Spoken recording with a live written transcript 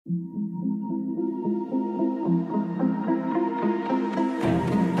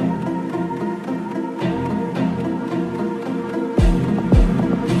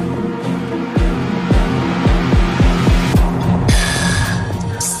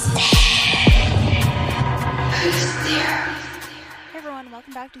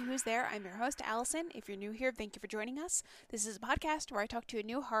welcome back to Who's There. I'm your host, Allison. If you're new here, thank you for joining us. This is a podcast where I talk to a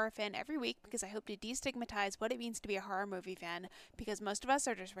new horror fan every week because I hope to destigmatize what it means to be a horror movie fan, because most of us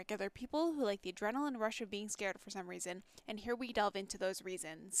are just regular people who like the adrenaline rush of being scared for some reason, and here we delve into those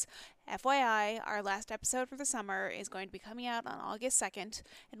reasons. FYI, our last episode for the summer is going to be coming out on August 2nd,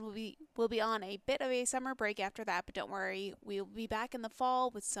 and we'll be on a bit of a summer break after that, but don't worry, we'll be back in the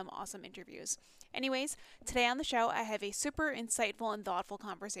fall with some awesome interviews. Anyways, today on the show, I have a super insightful and thoughtful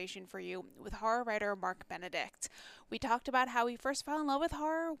conversation for you with horror writer Mark Benedict. We talked about how he first fell in love with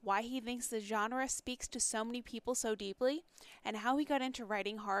horror, why he thinks the genre speaks to so many people so deeply, and how he got into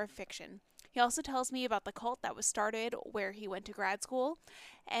writing horror fiction. He also tells me about the cult that was started where he went to grad school,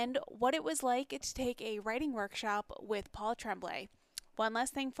 and what it was like to take a writing workshop with Paul Tremblay. One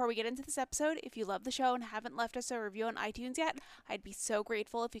last thing before we get into this episode, if you love the show and haven't left us a review on iTunes yet, I'd be so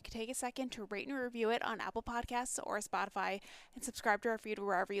grateful if you could take a second to rate and review it on Apple Podcasts or Spotify, and subscribe to our feed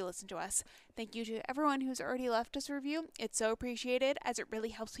wherever you listen to us. Thank you to everyone who's already left us a review. It's so appreciated, as it really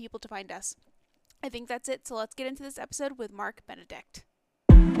helps people to find us. I think that's it, so let's get into this episode with Mark Benedict.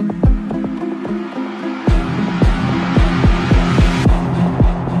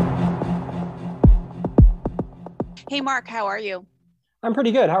 Hey Mark, how are you? I'm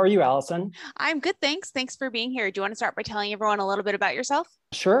pretty good. How are you, Allison? I'm good, thanks. Thanks for being here. Do you want to start by telling everyone a little bit about yourself?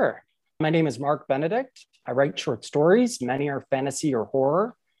 Sure. My name is Mark Benedict. I write short stories. Many are fantasy or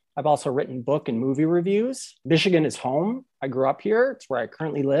horror. I've also written book and movie reviews. Michigan is home. I grew up here. It's where I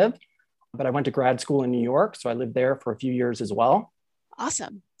currently live, but I went to grad school in New York, so I lived there for a few years as well.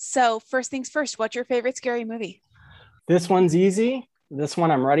 Awesome. So first things first, what's your favorite scary movie? This one's easy. This one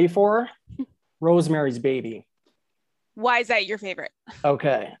I'm ready for. Rosemary's Baby. Why is that your favorite?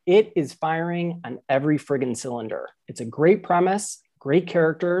 Okay. It is firing on every friggin' cylinder. It's a great premise, great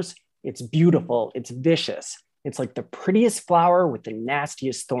characters. It's beautiful. It's vicious. It's like the prettiest flower with the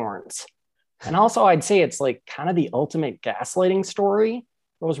nastiest thorns. And also I'd say it's like kind of the ultimate gaslighting story.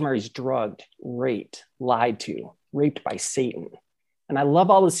 Rosemary's drugged, raped, lied to, raped by Satan. And I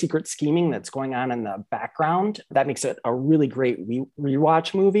love all the secret scheming that's going on in the background. That makes it a really great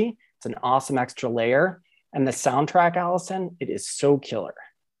rewatch movie. It's an awesome extra layer. And the soundtrack, Allison, it is so killer.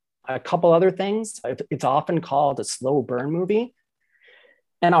 A couple other things. It's often called a slow burn movie.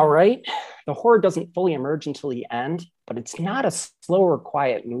 And all right, the horror doesn't fully emerge until the end, but it's not a slow or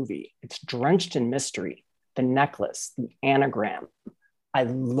quiet movie. It's drenched in mystery. The necklace, the anagram. I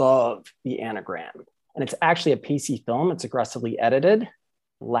love the anagram. And it's actually a pacey film. It's aggressively edited.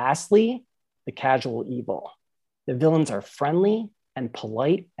 Lastly, the casual evil. The villains are friendly and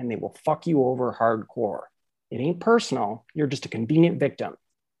polite, and they will fuck you over hardcore. It ain't personal. You're just a convenient victim.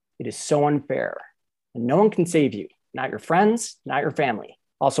 It is so unfair. And no one can save you. Not your friends, not your family.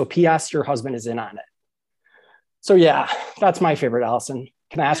 Also, P.S., your husband is in on it. So yeah, that's my favorite, Allison.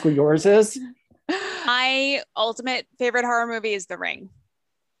 Can I ask what yours is? My ultimate favorite horror movie is The Ring.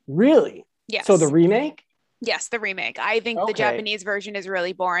 Really? Yes. So the remake? Yes, the remake. I think the Japanese version is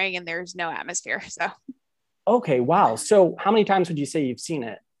really boring and there's no atmosphere. So. Okay, wow. So how many times would you say you've seen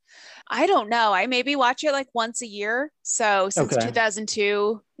it? I don't know. I maybe watch it like once a year. So since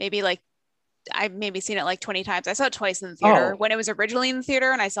 2002, I've maybe seen it like 20 times. I saw it twice in the theater when it was originally in the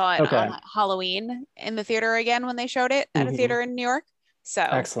theater, and I saw it on Halloween in the theater again when they showed it at a theater in New York. So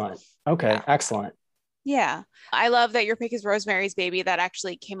excellent. Okay, excellent. Yeah. I love that your pick is Rosemary's Baby. That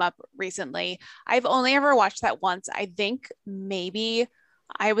actually came up recently. I've only ever watched that once. I think maybe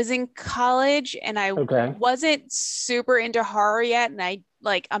I was in college and I wasn't super into horror yet. And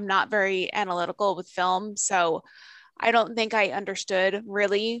I'm not very analytical with film. So I don't think I understood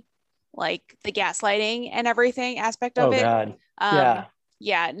really like the gaslighting and everything aspect of it. God.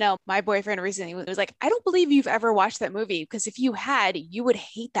 Yeah, no, my boyfriend recently was like, I don't believe you've ever watched that movie, because if you had, you would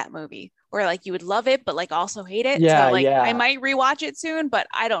hate that movie, or like you would love it, but like also hate it. I might rewatch it soon, but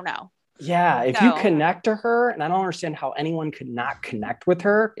I don't know. Yeah, if you connect to her, and I don't understand how anyone could not connect with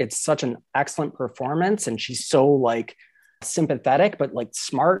her. It's such an excellent performance, and she's so like sympathetic, but like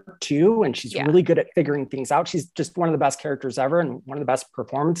smart too. And she's really good at figuring things out. She's just one of the best characters ever and one of the best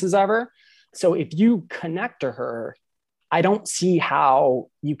performances ever. So if you connect to her, I don't see how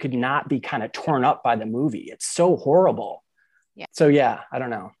you could not be kind of torn up by the movie. It's so horrible. Yeah. So yeah, I don't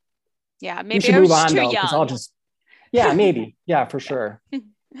know. Yeah, maybe I was too young. Maybe. Yeah, for sure.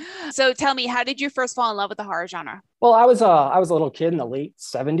 So tell me, how did you first fall in love with the horror genre? Well, I was a little kid in the late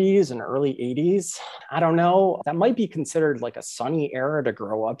 70s and early 80s. I don't know. That might be considered like a sunny era to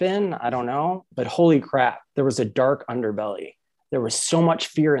grow up in. I don't know. But holy crap, there was a dark underbelly. There was so much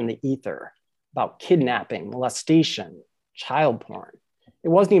fear in the ether about kidnapping, molestation, child porn. It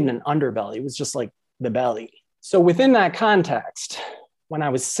wasn't even an underbelly. It was just like the belly. So within that context, when I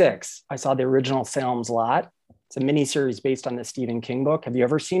was 6, I saw the original Salem's Lot. It's a miniseries based on the Stephen King book. Have you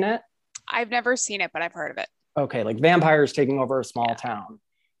ever seen it? I've never seen it, but I've heard of it. Okay, like vampires taking over a small town.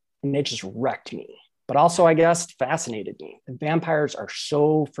 And it just wrecked me. But also, I guess, fascinated me. The vampires are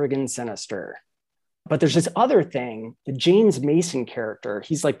so friggin' sinister. But there's this other thing, the James Mason character.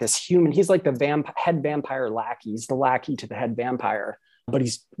 He's like this human. He's like the head vampire lackey. He's the lackey to the head vampire. But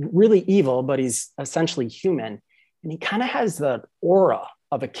he's really evil, but he's essentially human. And he kind of has the aura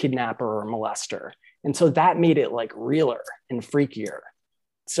of a kidnapper or molester. And so that made it like realer and freakier.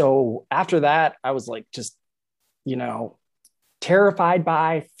 So after that, I was like, just, terrified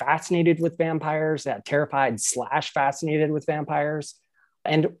by, fascinated with vampires, fascinated with vampires,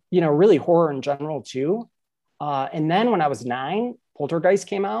 and, really horror in general too. And then when I was 9, Poltergeist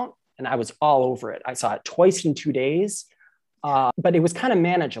came out and I was all over it. I saw it twice in 2 days. But it was kind of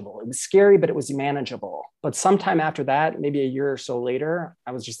manageable. It was scary, but it was manageable. But sometime after that, maybe a year or so later,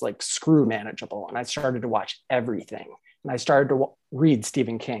 I was just like, screw manageable. And I started to watch everything. And I started to read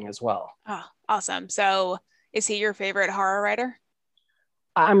Stephen King as well. Oh, awesome. So is he your favorite horror writer?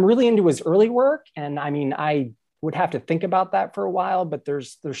 I'm really into his early work. And I mean, I would have to think about that for a while, but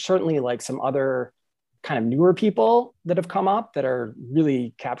there's certainly like some other kind of newer people that have come up that are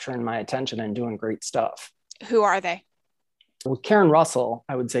really capturing my attention and doing great stuff. Who are they? Well, Karen Russell,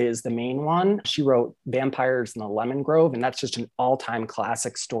 I would say, is the main one. She wrote Vampires in the Lemon Grove, and that's just an all-time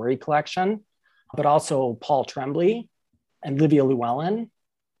classic story collection. But also Paul Tremblay and Livia Llewellyn.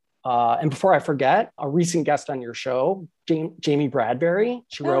 And before I forget, a recent guest on your show, Jamie Bradbury.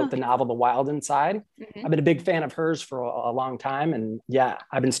 She wrote the novel The Wild Inside. Mm-hmm. I've been a big fan of hers for a long time. And yeah,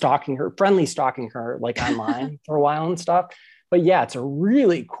 I've been stalking her like online for a while and stuff. But yeah, it's a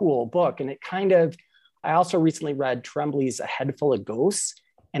really cool book. And I also recently read Tremblay's A Head Full of Ghosts,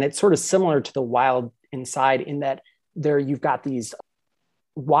 and it's sort of similar to The Wild Inside in that there you've got these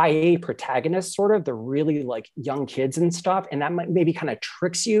YA protagonists, sort of, they're really like young kids and stuff. And that maybe kind of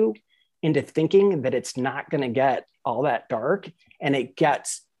tricks you into thinking that it's not going to get all that dark, and it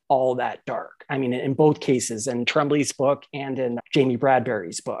gets all that dark. I mean, in both cases, in Tremblay's book and in Jamie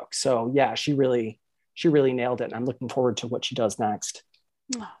Bradbury's book. So yeah, she really nailed it. And I'm looking forward to what she does next.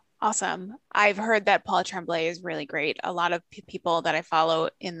 Awesome. I've heard that Paul Tremblay is really great. A lot of people that I follow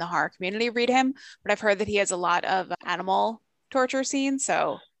in the horror community read him, but I've heard that he has a lot of animal torture scenes.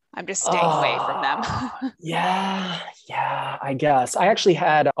 So I'm just staying away from them. yeah, I guess. I actually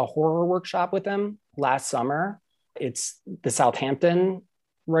had a horror workshop with him last summer. It's the Southampton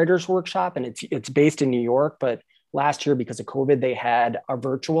Writers Workshop, and it's based in New York. But last year, because of COVID, they had a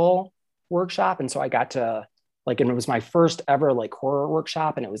virtual workshop. And so I got to and it was my first ever horror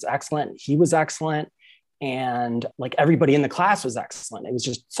workshop, and it was excellent. He was excellent. And everybody in the class was excellent. It was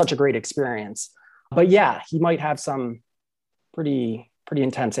just such a great experience. But yeah, he might have some pretty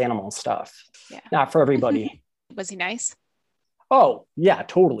intense animal stuff. Yeah. Not for everybody. Was he nice? Oh yeah,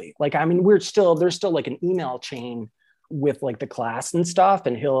 totally. There's still an email chain with the class and stuff.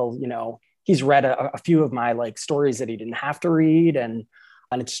 And he's read a few of my stories that he didn't have to read. And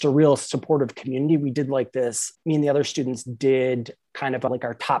it's just a real supportive community. We did this, me and the other students did kind of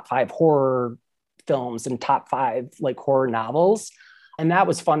our top 5 horror films and top 5 horror novels. And that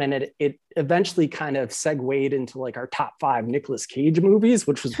was fun. And it eventually kind of segued into our top 5 Nicolas Cage movies,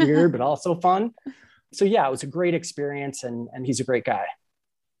 which was weird, but also fun. So yeah, it was a great experience, and he's a great guy.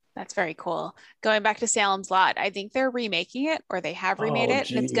 That's very cool. Going back to Salem's Lot, I think they're remaking it, or they have remade it,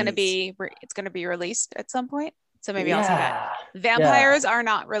 and it's going to be released at some point. So maybe I'll see that. Vampires are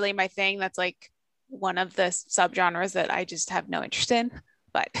not really my thing. That's one of the subgenres that I just have no interest in.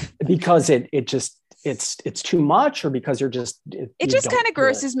 But because it's too much, or because it just kind of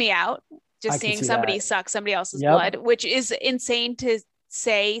grosses me out, just seeing somebody suck somebody else's blood, which is insane to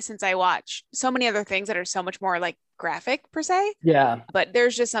say, since I watch so many other things that are so much more graphic per se. Yeah. But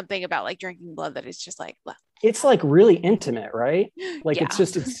there's just something about drinking blood that is just it's really intimate, right?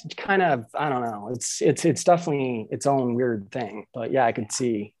 It's kind of, I don't know. It's definitely its own weird thing, but yeah, I could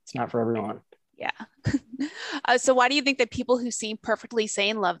see it's not for everyone. Yeah. So why do you think that people who seem perfectly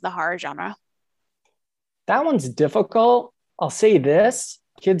sane love the horror genre? That one's difficult. I'll say this: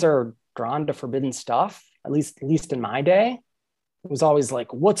 kids are drawn to forbidden stuff. At least in my day, it was always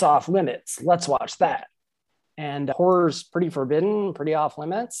what's off limits? Let's watch that. And horror's pretty forbidden, pretty off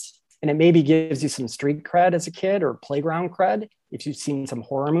limits. And it maybe gives you some street cred as a kid, or playground cred if you've seen some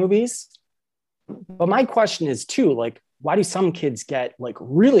horror movies. But my question is too, why do some kids get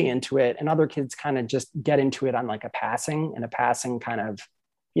really into it, and other kids kind of just get into it on a passing kind of,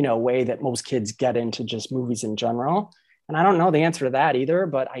 way that most kids get into just movies in general? And I don't know the answer to that either,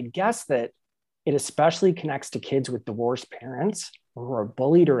 but I guess that it especially connects to kids with divorced parents, or who are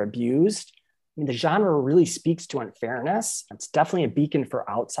bullied or abused. I mean, the genre really speaks to unfairness. It's definitely a beacon for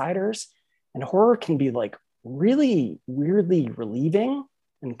outsiders. And horror can be like really weirdly relieving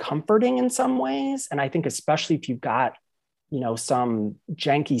and comforting in some ways. And I think especially if you've got, some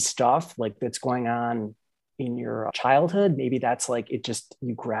janky stuff like that's going on in your childhood, maybe that's like it just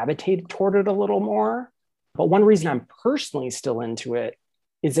you gravitate toward it a little more. But one reason I'm personally still into it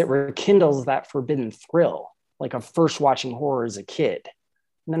is it rekindles that forbidden thrill, like of first watching horror as a kid.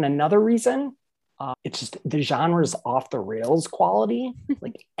 And then another reason, it's just the genre's off the rails quality.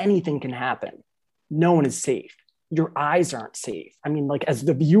 Like anything can happen. No one is safe. Your eyes aren't safe. I mean, like as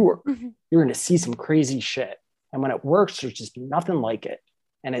the viewer, you're going to see some crazy shit. And when it works, there's just nothing like it.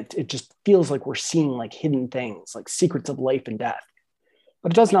 And it just feels like we're seeing like hidden things, like secrets of life and death.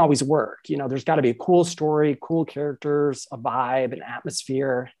 But it doesn't always work. There's got to be a cool story, cool characters, a vibe, an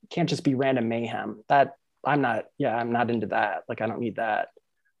atmosphere. It can't just be random mayhem. I'm not into that. Like I don't need that.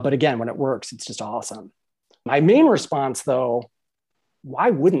 But again, when it works, it's just awesome. My main response though,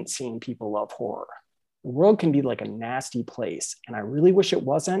 why wouldn't seeing people love horror? The world can be like a nasty place. And I really wish it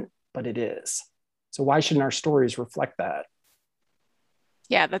wasn't, but it is. So why shouldn't our stories reflect that?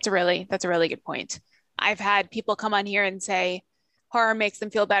 Yeah, that's a really good point. I've had people come on here and say horror makes them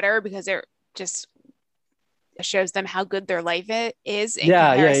feel better because it just shows them how good their life is in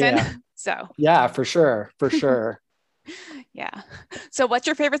comparison. Yeah. So yeah, for sure. yeah. So what's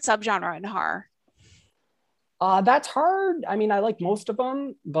your favorite subgenre in horror? That's hard. I mean, I like most of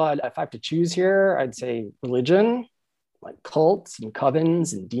them, but if I have to choose here, I'd say religion, like cults and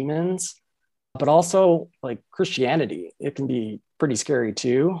covens and demons, but also like Christianity. It can be pretty scary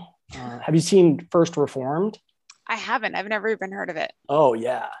too. Have you seen First Reformed? I haven't. I've never even heard of it. Oh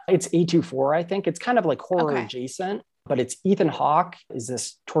yeah. It's A24, I think. It's kind of like horror adjacent, but it's Ethan Hawke is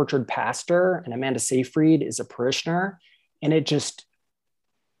this tortured pastor and Amanda Seyfried is a parishioner. And it just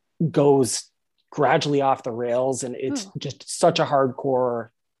goes gradually off the rails. And it's just such a hardcore,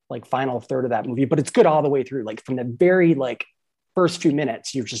 like final third of that movie, but it's good all the way through. Like from the very like first few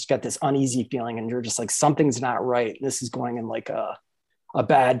minutes, you've just got this uneasy feeling and you're just like, something's not right. This is going in like a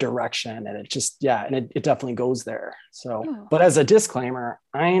bad direction. And it just, and it definitely goes there. So, but as a disclaimer,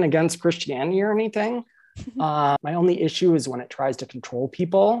 I ain't against Christianity or anything. My only issue is when it tries to control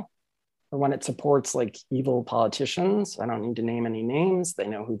people or when it supports like evil politicians. I don't need to name any names. They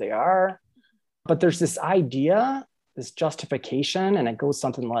know who they are. But there's this idea, this justification, and it goes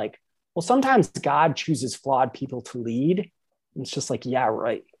something like, well, sometimes God chooses flawed people to lead. And it's just like, yeah,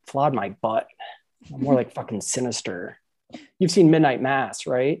 right. Flawed my butt. More like fucking sinister. You've seen Midnight Mass,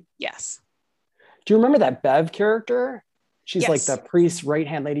 right? Yes. Do you remember that Bev character? She's yes. like the priest's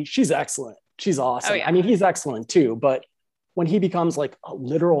right-hand lady. She's excellent. She's awesome. Oh, yeah. I mean, he's excellent too. But when he becomes like a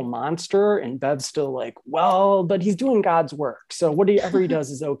literal monster and Bev's still like, well, but he's doing God's work. So whatever he does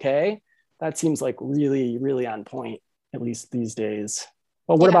is okay. That seems like really, really on point, at least these days.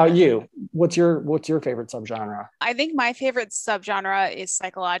 But what about you? What's your favorite subgenre? I think my favorite subgenre is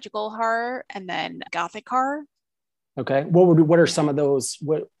psychological horror and then gothic horror. Okay. What are some of those?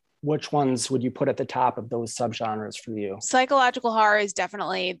 Which ones would you put at the top of those subgenres for you? Psychological horror is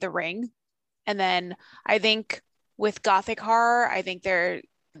definitely The Ring. And then I think with gothic horror, I think they're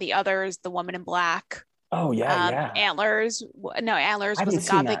the others, The Woman in Black. Oh yeah. Antlers. No, Antlers wasn't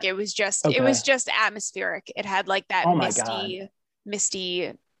gothic. It was just atmospheric. It had like that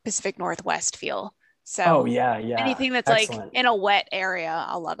misty Pacific Northwest feel. So anything that's excellent. Like in a wet area,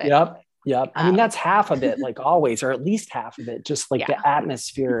 I'll love it. Yep. I mean, that's half of it, like always, or at least half of it, just like the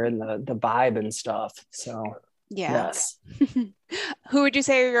atmosphere and the vibe and stuff. So yes. Who would you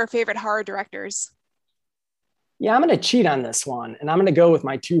say are your favorite horror directors? Yeah, I'm going to cheat on this one. And I'm going to go with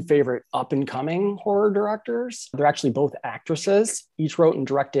my two favorite up and coming horror directors. They're actually both actresses. Each wrote and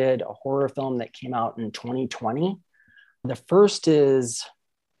directed a horror film that came out in 2020. The first is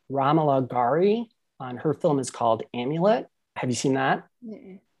Ramala Gari. Her film is called Amulet. Have you seen that?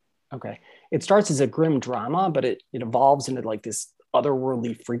 Mm-mm. Okay. It starts as a grim drama, but it evolves into like this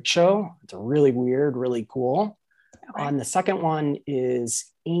otherworldly freak show. It's really weird, really cool. Okay. The second one is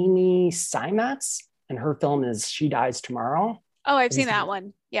Amy Seimetz. And her film is She Dies Tomorrow. Oh, I've seen that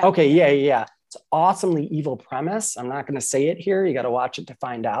one. Yeah. Okay. Yeah. It's an awesomely evil premise. I'm not going to say it here. You got to watch it to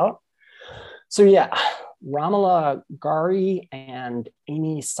find out. So yeah, Ramala Gari and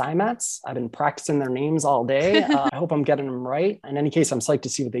Amy Seimetz. I've been practicing their names all day. I hope I'm getting them right. In any case, I'm psyched to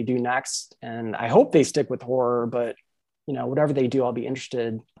see what they do next. And I hope they stick with horror, but whatever they do, I'll be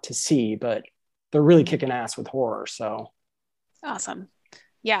interested to see. But they're really kicking ass with horror. So awesome.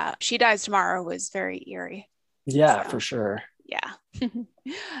 Yeah, She Dies Tomorrow was very eerie. Yeah, for sure. Yeah.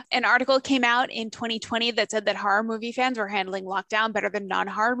 An article came out in 2020 that said that horror movie fans were handling lockdown better than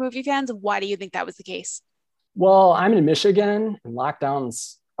non-horror movie fans. Why do you think that was the case? Well, I'm in Michigan and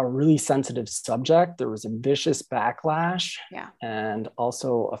lockdown's a really sensitive subject. There was a vicious backlash Yeah. and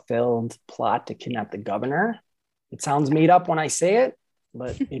also a failed plot to kidnap the governor. It sounds made up when I say it,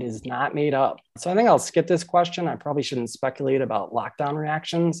 but it is not made up. So I think I'll skip this question. I probably shouldn't speculate about lockdown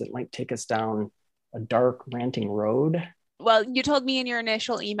reactions. It might take us down a dark, ranting road. Well, you told me in your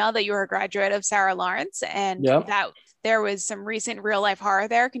initial email that you were a graduate of Sarah Lawrence and that there was some recent real life horror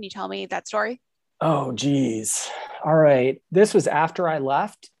there. Can you tell me that story? Oh, geez. All right. This was after I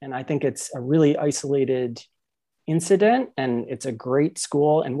left, and I think it's a really isolated incident, and it's a great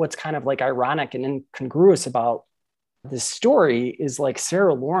school. And what's kind of like ironic and incongruous about this story is like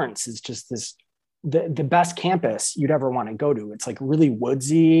Sarah Lawrence is just the best campus you'd ever want to go to. It's like really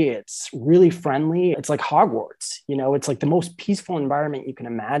woodsy. It's really friendly. It's like Hogwarts, it's like the most peaceful environment you can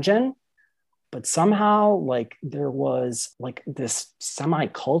imagine. But somehow like there was like this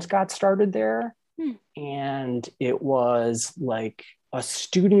semi-cult got started there. And it was like a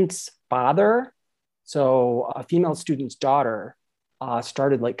student's father. So a female student's daughter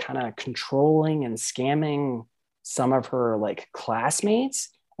started like kind of controlling and scamming some of her like classmates.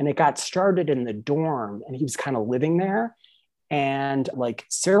 And it got started in the dorm and he was kind of living there. And like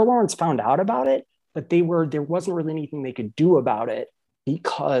Sarah Lawrence found out about it, but there wasn't really anything they could do about it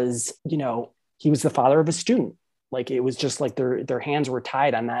because, he was the father of a student. Like it was just like their hands were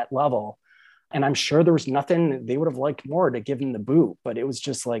tied on that level. And I'm sure there was nothing they would have liked more to give him the boot, but it was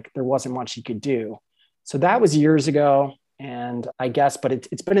just like there wasn't much he could do. So that was years ago. And I guess, but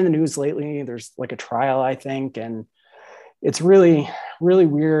it's been in the news lately. There's like a trial, I think. And it's really, really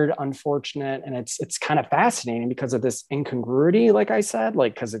weird, unfortunate. And it's kind of fascinating because of this incongruity, like I said,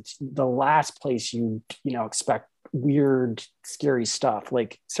 like, because it's the last place you expect weird, scary stuff.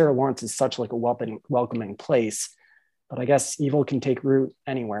 Like Sarah Lawrence is such like a welcoming place, but I guess evil can take root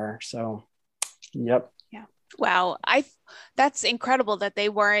anywhere. So, yep. Yeah. Wow. That's incredible that they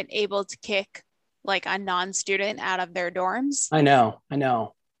weren't able to kick like a non-student out of their dorms. I know.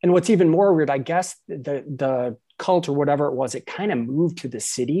 And what's even more weird, I guess the cult or whatever it was, it kind of moved to the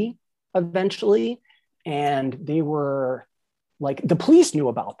city eventually. And they were like, the police knew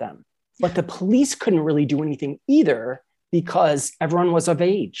about them, but the police couldn't really do anything either because everyone was of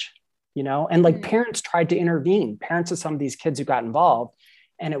age, and like parents tried to intervene, parents of some of these kids who got involved.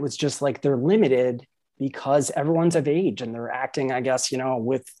 And it was just like, they're limited because everyone's of age and they're acting, I guess,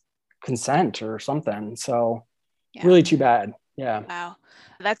 with consent or something. So really too bad. Yeah. Wow.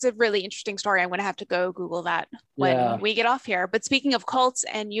 That's a really interesting story. I'm going to have to go Google that when we get off here. But speaking of cults,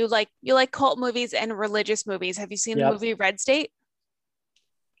 and you like cult movies and religious movies. Have you seen the movie Red State?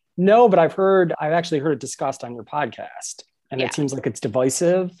 No, but I've actually heard it discussed on your podcast, and it seems like it's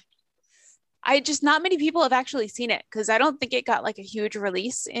divisive. Not many people have actually seen it because I don't think it got like a huge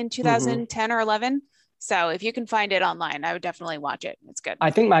release in 2010 or 11. So if you can find it online, I would definitely watch it. It's good. I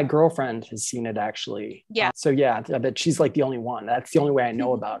think my girlfriend has seen it actually. Yeah. So but she's like the only one. That's the only way I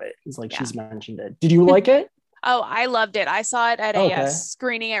know about it. It's like she's mentioned it. Did you like it? Oh, I loved it. I saw it at a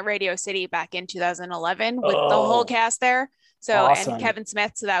screening at Radio City back in 2011 with the whole cast there. So, awesome. And Kevin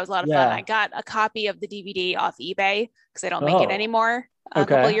Smith. So that was a lot of fun. I got a copy of the DVD off eBay because they don't make it anymore a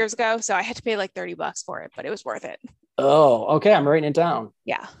couple of years ago. So I had to pay like $30 for it, but it was worth it. Oh, okay. I'm writing it down.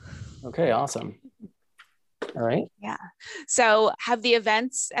 Yeah. Okay. Awesome. All right. Yeah. So have the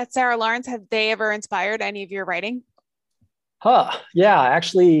events at Sarah Lawrence, have they ever inspired any of your writing? Yeah,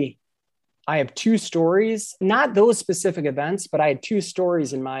 actually, I have two stories, not those specific events, but I had two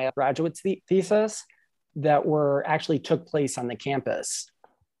stories in my graduate thesis that actually took place on the campus.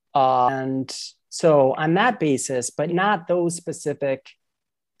 And so on that basis, but not those specific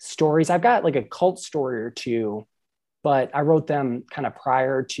stories, I've got like a cult story or two, but I wrote them kind of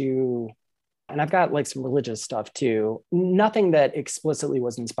prior to, and I've got like some religious stuff too. Nothing that explicitly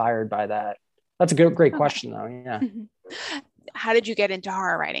was inspired by that. That's a great question though. Yeah. How did you get into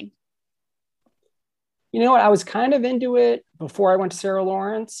horror writing? You know what? I was kind of into it before I went to Sarah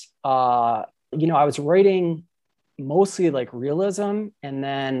Lawrence. I was writing mostly like realism. And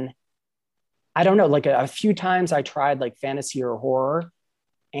then I don't know, like a few times I tried like fantasy or horror.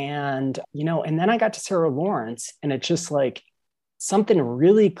 And, and then I got to Sarah Lawrence and it just like something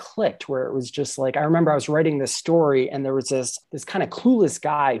really clicked where it was just like, I remember I was writing this story and there was this kind of clueless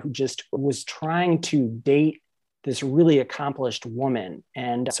guy who just was trying to date this really accomplished woman.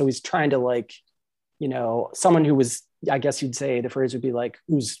 And so he's trying to like, someone who was, I guess you'd say the phrase would be like,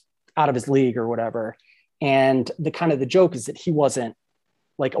 who's out of his league or whatever. And the joke is that he wasn't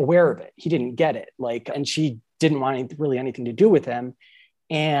like aware of it. He didn't get it. Like, and she didn't want really anything to do with him.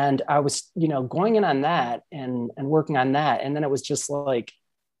 And I was, going in on that and working on that. And then it was just like,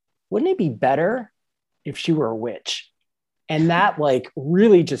 wouldn't it be better if she were a witch? And that like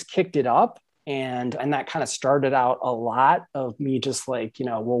really just kicked it up. And that kind of started out a lot of me just like,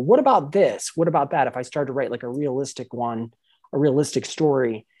 well, what about this? What about that? If I started to write like a realistic one, a realistic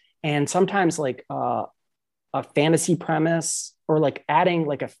story. And sometimes like a fantasy premise or like adding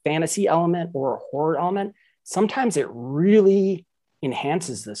like a fantasy element or a horror element, sometimes it really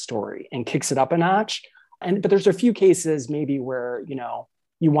enhances the story and kicks it up a notch. But there's a few cases maybe where,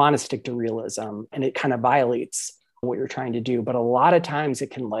 you want to stick to realism and it kind of violates what you're trying to do. But a lot of times it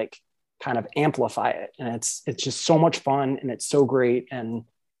can like kind of amplify it. And it's just so much fun and it's so great. And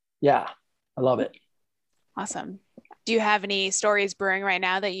yeah, I love it. Awesome. Do you have any stories brewing right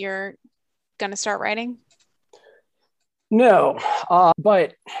now that you're going to start writing? No,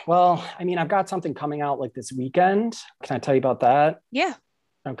 but well, I mean, I've got something coming out like this weekend. Can I tell you about that? Yeah.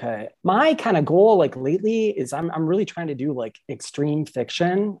 Okay. My kind of goal like lately is I'm really trying to do like extreme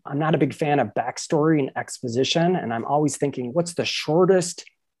fiction. I'm not a big fan of backstory and exposition. And I'm always thinking, what's the shortest,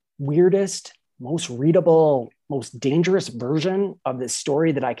 weirdest, most readable, most dangerous version of this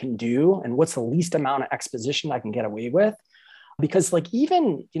story that I can do? And what's the least amount of exposition I can get away with? Because like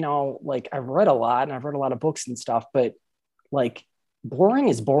even, like I've read a lot and I've read a lot of books and stuff, but like boring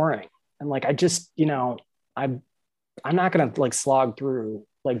is boring. And like I just, I'm not gonna like slog through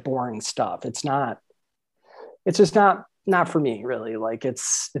like boring stuff. It's just not for me really. Like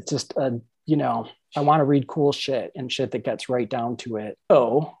it's just I want to read cool shit and shit that gets right down to it.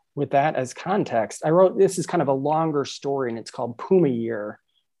 So with that as context, I wrote, this is kind of a longer story and it's called Puma Year.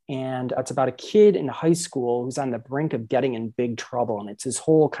 And it's about a kid in high school who's on the brink of getting in big trouble. And it's his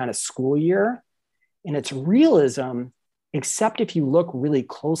whole kind of school year. And it's realism, except if you look really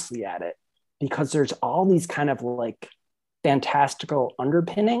closely at it, because there's all these kind of like fantastical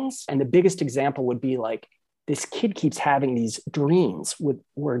underpinnings. And the biggest example would be like this kid keeps having these dreams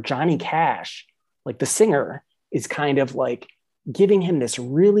where Johnny Cash, like the singer, is kind of like giving him this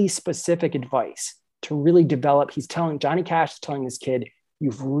really specific advice to really develop. Johnny Cash is telling this kid,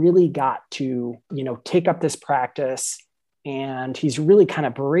 you've really got to, take up this practice. And he's really kind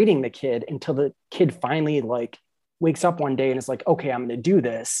of berating the kid until the kid finally like wakes up one day and is like, okay, I'm going to do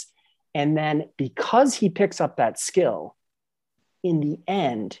this. And then because he picks up that skill, in the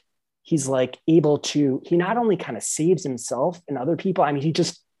end, he's like able to, he not only kind of saves himself and other people, I mean, he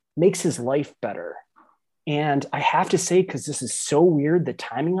just makes his life better. And I have to say, because this is so weird, the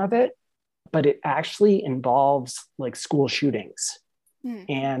timing of it, but it actually involves like school shootings.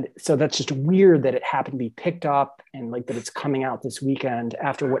 And so that's just weird that it happened to be picked up and like that it's coming out this weekend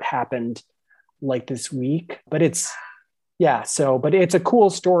after what happened like this week. But it's a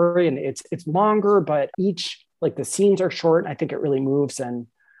cool story and it's longer, but each like the scenes are short. And I think it really moves. And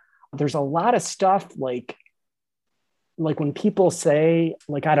there's a lot of stuff like when people say,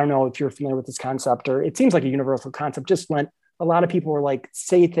 like, I don't know if you're familiar with this concept, or it seems like a universal concept, just when a lot of people were like,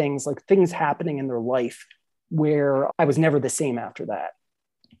 say things like things happening in their life where I was never the same after that.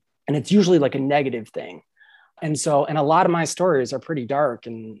 And it's usually like a negative thing. And a lot of my stories are pretty dark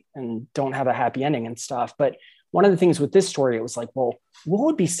and don't have a happy ending and stuff. But one of the things with this story, it was like, well, what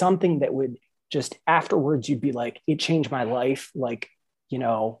would be something that would just afterwards, you'd be like, it changed my life, like,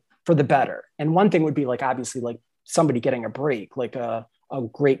 for the better. And one thing would be like, obviously like somebody getting a break, like a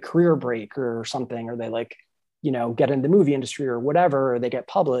great career break or something, or they like, get in the movie industry or whatever, or they get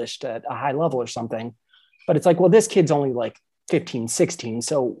published at a high level or something. But it's like, well, this kid's only like 15, 16.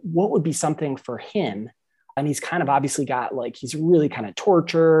 So what would be something for him? And he's kind of obviously got like, he's really kind of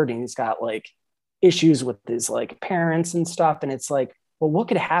tortured and he's got like issues with his like parents and stuff. And it's like, well, what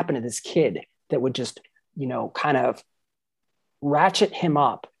could happen to this kid that would just, kind of ratchet him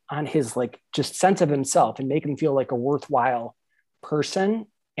up on his like just sense of himself and make him feel like a worthwhile person?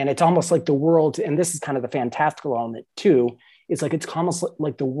 And it's almost like the world, and this is kind of the fantastical element too, is like, it's almost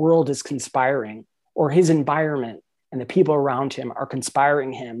like the world is conspiring, or his environment and the people around him are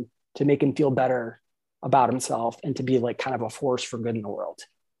conspiring him to make him feel better about himself and to be like kind of a force for good in the world.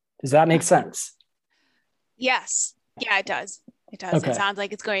 Does that make sense? Yes. Yeah, it does. It does. Okay. It sounds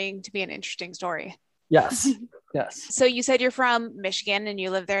like it's going to be an interesting story. Yes. Yes. So you said you're from Michigan and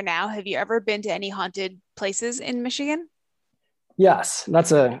you live there now. Have you ever been to any haunted places in Michigan? Yes.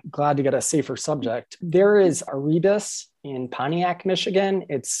 That's glad to get a safer subject. There is Erebus in Pontiac, Michigan.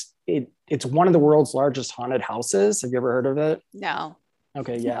 It's one of the world's largest haunted houses. Have you ever heard of it? No.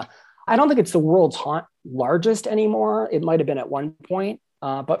 Okay. Yeah. I don't think it's the world's largest anymore. It might have been at one point.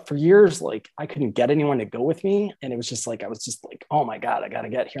 But for years, like I couldn't get anyone to go with me. And it was just like, I was just like, oh my God, I got to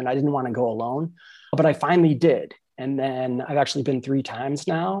get here. And I didn't want to go alone, but I finally did. And then I've actually been 3 times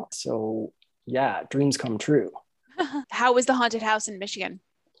now. So yeah, dreams come true. How was the haunted house in Michigan?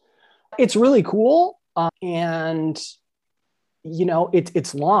 It's really cool. And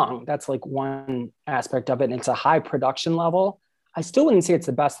it's long. That's like one aspect of it. And it's a high production level. I still wouldn't say it's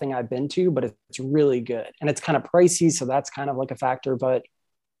the best thing I've been to, but it's really good. And it's kind of pricey. So that's kind of like a factor, but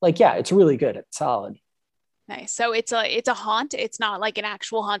like, yeah, it's really good. It's solid. Nice. So it's a haunt. It's not like an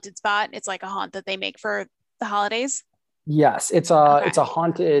actual haunted spot. It's like a haunt that they make for the holidays. Yes, it's a Okay.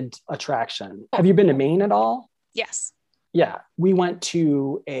 haunted attraction. Have you been to Maine at all? Yes. Yeah, we went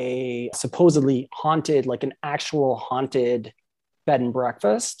to a supposedly haunted, like an actual haunted bed and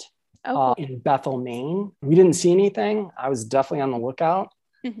breakfast Oh, cool. in Bethel, Maine. We didn't see anything. I was definitely on the lookout.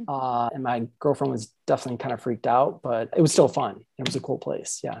 Mhm. And my girlfriend was definitely kind of freaked out, but it was still fun. It was a cool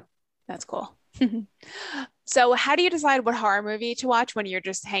place. Yeah. That's cool. So, how do you decide what horror movie to watch when you're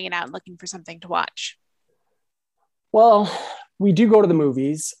just hanging out and looking for something to watch? Well, we do go to the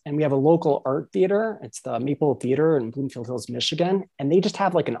movies and we have a local art theater. It's the Maple Theater in Bloomfield Hills, Michigan. And they just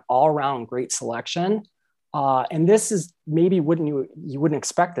have like an all around great selection. And this is maybe you wouldn't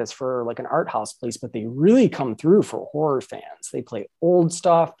expect this for like an art house place, but they really come through for horror fans. They play old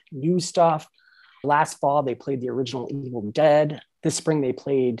stuff, new stuff. Last fall, they played the original Evil Dead. This spring, they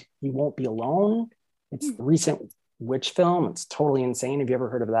played You Won't Be Alone. It's the recent witch film. It's totally insane. Have you ever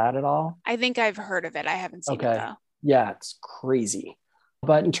heard of that at all? I think I've heard of it. I haven't seen it Okay. though. Yeah, it's crazy.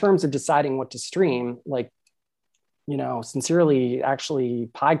 But in terms of deciding what to stream, like, sincerely, actually,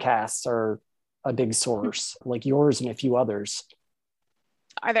 podcasts are a big source, like yours and a few others.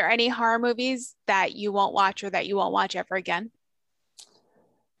 Are there any horror movies that you won't watch or that you won't watch ever again?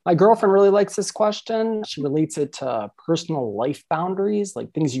 My girlfriend really likes this question. She relates it to personal life boundaries,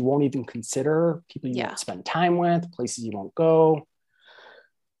 like things you won't even consider, people you Yeah. won't spend time with, places you won't go.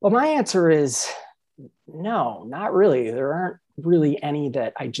 Well, my answer is no, not really. There aren't really any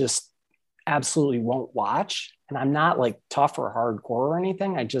that I just absolutely won't watch. And I'm not like tough or hardcore or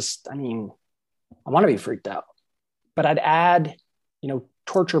anything. I want to be freaked out. But I'd add,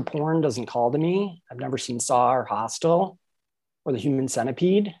 torture porn doesn't call to me. I've never seen Saw or Hostel or The Human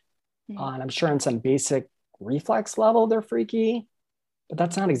Centipede. Mhm. And I'm sure on some basic reflex level, they're freaky, but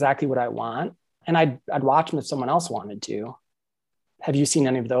that's not exactly what I want. And I'd watch them if someone else wanted to. Have you seen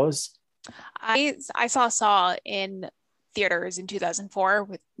any of those? I saw in theaters in 2004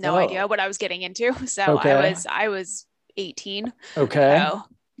 with no idea Oh, what I was getting into. So okay. I was 18. Okay. So So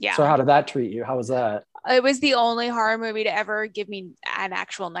yeah, how did that treat you? How was that? it was the only horror movie to ever give me an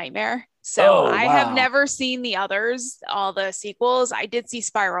actual nightmare. So Oh, I have wow. never seen the others, all the sequels. I did see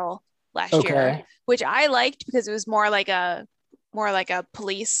Spiral last year, Okay. which I liked because it was more like a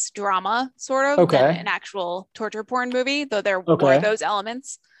police drama sort of than Okay. an actual torture porn movie, though there were Okay. those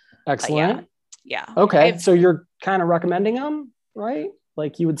elements. But yeah, Excellent. yeah. Okay. So you're kind of recommending them, right?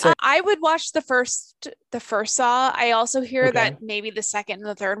 Like you would say, I would watch the first Saw. I also hear okay. that maybe the second and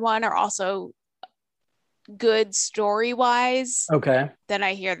the third one are also good story wise. Okay. Then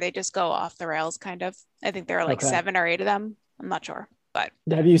I hear they just go off the rails kind of. I think there are like Okay. 7 or 8 of them. I'm not sure, but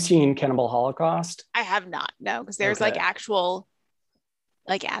Have you seen Cannibal Holocaust? I have not. No, because there's like Okay. actual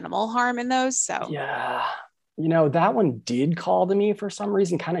like animal harm in those. So Yeah. That one did call to me for some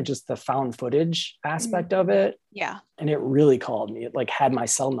reason, kind of just the found footage mhm. aspect of it. Yeah. And it really called me. It like had my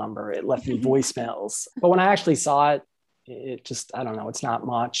cell number. It left me voicemails. But when I actually saw it, it just, I don't know, it's not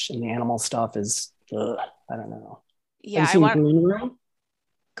much. And the animal stuff is, I don't know. Have Yeah, you I seen want Green Room?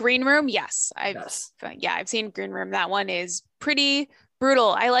 Green Room. Yes, Yes. I've seen Green Room. That one is pretty brutal.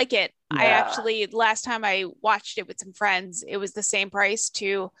 I like it. I Yeah. actually last time I watched it with some friends, it was the same price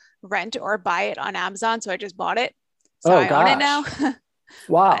to rent or buy it on Amazon, so I just bought it. So Oh I own it now. gosh.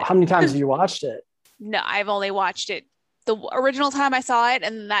 Wow. But How many times have you watched it? no, I've only watched it the original time I saw it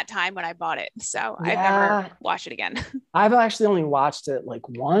and that time when I bought it. So I've never Yeah. watched it again. I've actually only watched it like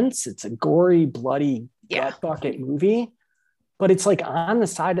once. It's a gory, bloody Yeah. gut bucket movie, but it's like on the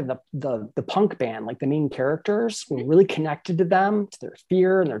side of the punk band, like the main characters. We're really connected to them, to their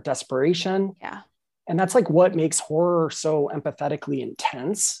fear and their desperation. Yeah. And that's like what makes horror so empathetically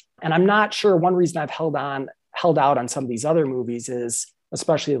intense. And I'm not sure one reason I've held out on some of these other movies is,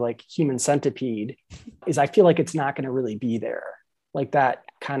 especially like Human Centipede, is I feel like it's not going to really be there, like that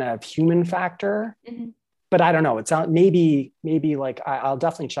kind of human factor. Mhm. But I don't know. It's not, maybe like I'll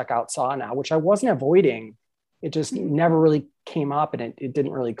definitely check out Saw now, which I wasn't avoiding. It just Mhm. never really came up, and it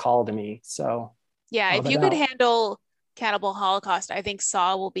didn't really call to me. So, Yeah, if but you could now, handle Cannibal Holocaust, I think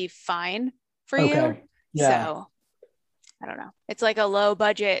Saw will be fine for you. okay, yeah, So I don't know. It's like a low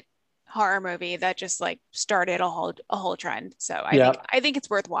budget horror movie that just like started a whole trend. So I think yeah, I think it's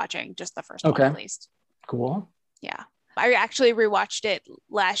worth watching, just the first one at okay, least. cool. Yeah. I actually rewatched it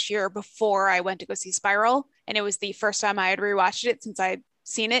last year before I went to go see Spiral, and it was the first time I had rewatched it since I'd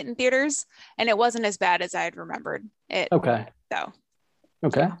seen it in theaters, and it wasn't as bad as I had remembered it. Okay. So,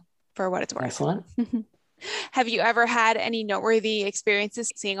 Okay. yeah, for what it's worth. Excellent. Have you ever had any noteworthy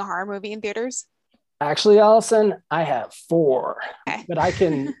experiences seeing a horror movie in theaters? Actually, Allison, I have four, Okay. but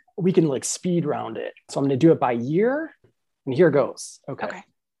we can like speed round it. So I'm going to do it by year, and here goes. Okay. Okay.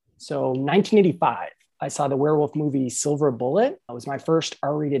 So 1985, I saw the werewolf movie Silver Bullet. It was my first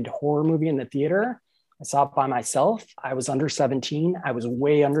R-rated horror movie in the theater. I saw it by myself. I was under 17. I was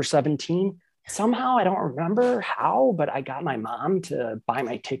way under 17. Somehow, I don't remember how, but I got my mom to buy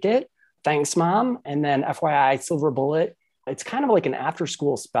my ticket. Thanks, Mom. And then FYI, Silver Bullet, it's kind of like an after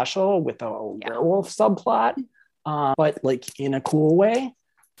school special with a werewolf subplot, but like in a cool way.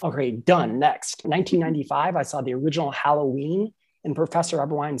 Okay, done. Next, 1995, I saw the original Halloween in Professor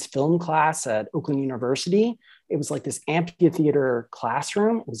Eberwein's film class at Oakland University. It was like this amphitheater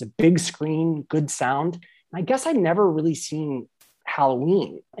classroom. It was a big screen, good sound. And I guess I'd never really seen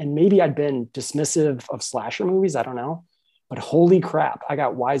Halloween, and maybe I'd been dismissive of slasher movies. I don't know. But holy crap, I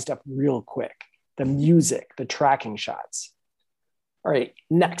got wised up real quick. The music, the tracking shots. All right,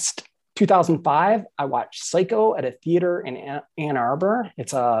 next. 2005, I watched Psycho at a theater in Ann Arbor.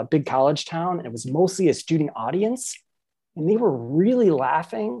 It's a big college town. It was mostly a student audience. And they were really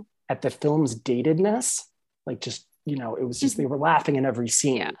laughing at the film's datedness. Like just, you know, it was just, they were laughing in every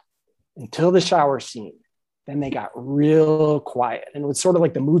scene until the shower scene. Then they got real quiet. And it was sort of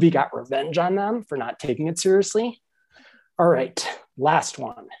like the movie got revenge on them for not taking it seriously. All right, last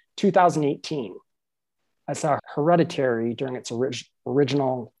one, 2018. I saw Hereditary during its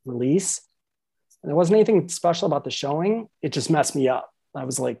original release. And there wasn't anything special about the showing. It just messed me up. I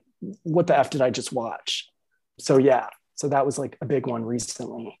was like, what the F did I just watch? So yeah, so that was like a big one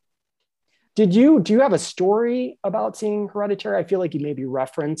recently. Do you have a story about seeing Hereditary? I feel like you maybe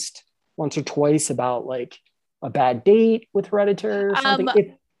referenced once or twice about like a bad date with Hereditary or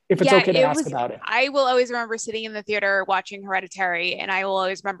something. If it's okay to ask about it. I will always remember sitting in the theater watching Hereditary, and I will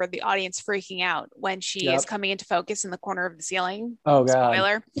always remember the audience freaking out when she is coming into focus in the corner of the ceiling. Oh, God.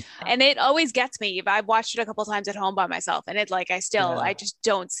 Spoiler. And it always gets me. I've watched it a couple times at home by myself, and it's like I just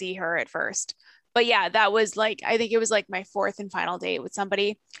don't see her at first. But yeah, that was like, I think it was like my fourth and final date with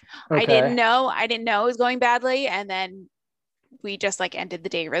somebody. Okay. I didn't know it was going badly. And then we just like ended the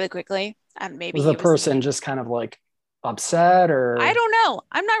date really quickly. And maybe was the person just kind of like upset, or I don't know.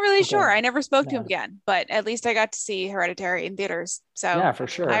 I'm not really sure. I never spoke to him again, but at least I got to see Hereditary in theaters. So yeah, for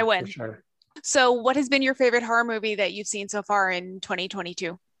sure. I win. For sure. So what has been your favorite horror movie that you've seen so far in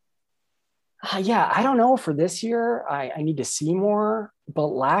 2022? Yeah, I don't know for this year. I need to see more. But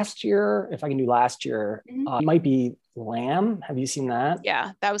last year, if I can do last year, it might be Lamb. Have you seen that?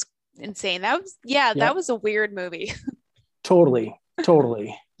 Yeah, that was insane. That was a weird movie. Totally.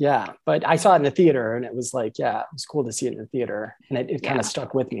 Yeah. But I saw it in the theater, and it was like, yeah, it was cool to see it in the theater. And it kind of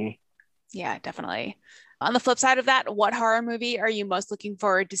stuck with me. Yeah, definitely. On the flip side of that, what horror movie are you most looking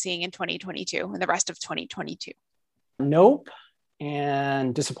forward to seeing in 2022 and the rest of 2022? Nope.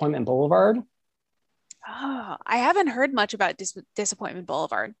 And Disappointment Boulevard. Oh, I haven't heard much about Disappointment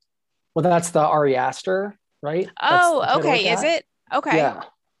Boulevard. Well, that's the Ari Aster, right? Oh, okay. Is it? Okay. Yeah.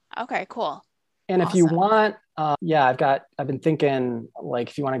 Okay, cool. And if you want, I've been thinking, like,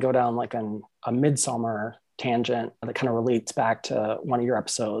 if you want to go down like a Midsummer tangent that kind of relates back to one of your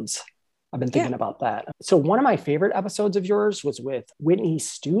episodes, I've been thinking about that. So one of my favorite episodes of yours was with Whitney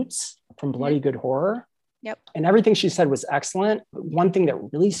Stutes from Bloody Good Horror. Yep. And everything she said was excellent. One thing that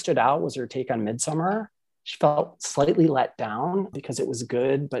really stood out was her take on Midsummer. She felt slightly let down because it was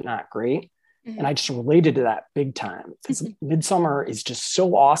good, but not great. And I just related to that big time because Midsummer is just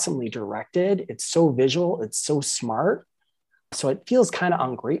so awesomely directed. It's so visual. It's so smart. So it feels kind of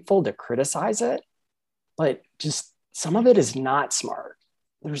ungrateful to criticize it, but just some of it is not smart.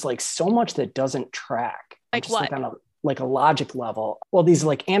 There's like so much that doesn't track. Like what? Like a logic level. Well, these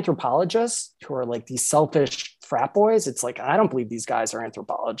like anthropologists who are like these selfish frat boys. It's like, I don't believe these guys are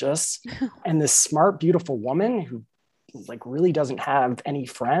anthropologists. And this smart, beautiful woman who like really doesn't have any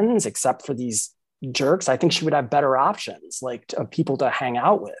friends except for these jerks. I think she would have better options, like people to hang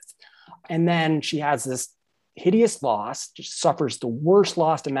out with. And then she has this hideous loss, just suffers the worst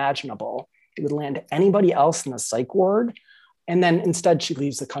loss imaginable. It would land anybody else in the psych ward. And then instead she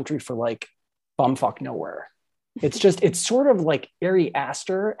leaves the country for like bumfuck nowhere. It's sort of like Ari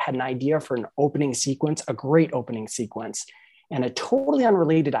Aster had an idea for an opening sequence, a great opening sequence, and a totally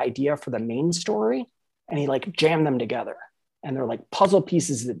unrelated idea for the main story. And he like jammed them together. And they're like puzzle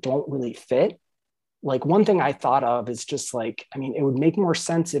pieces that don't really fit. Like one thing I thought of is just like, I mean, it would make more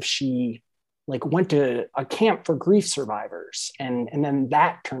sense if she like went to a camp for grief survivors, and then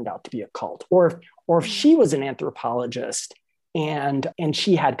that turned out to be a cult. Or if she was an anthropologist and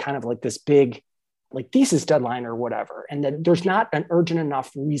she had kind of like this big like thesis deadline or whatever, and that there's not an urgent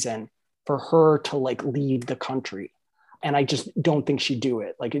enough reason for her to like leave the country. And I just don't think she'd do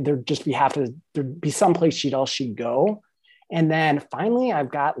it. Like there'd be someplace she'd go. And then finally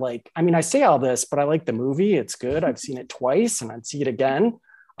I've got like, I mean, I say all this, but I like the movie. It's good. I've seen it twice and I'd see it again.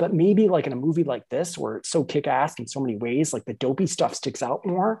 But maybe like in a movie like this, where it's so kick-ass in so many ways, like the dopey stuff sticks out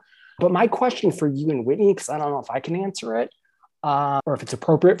more. But my question for you and Whitney, because I don't know if I can answer it, or if it's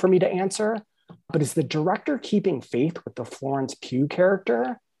appropriate for me to answer, but is the director keeping faith with the Florence Pugh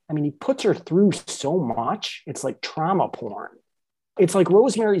character? I mean, he puts her through so much. It's like trauma porn. It's like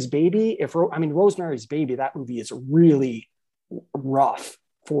Rosemary's Baby. Rosemary's Baby, that movie is really rough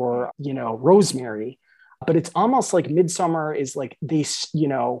for, Rosemary, but it's almost like Midsummer is like this,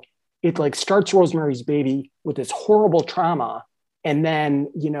 it like starts Rosemary's Baby with this horrible trauma and then,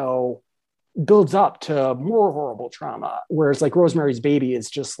 builds up to more horrible trauma. Whereas like Rosemary's Baby is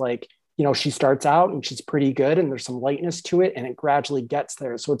just like, she starts out and she's pretty good and there's some lightness to it and it gradually gets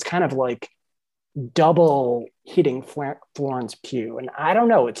there. So it's kind of like double hitting Florence Pugh. And I don't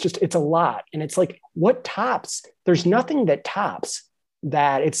know, it's a lot. And it's like, what tops? There's nothing that tops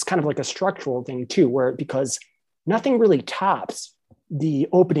that. It's kind of like a structural thing too, because nothing really tops the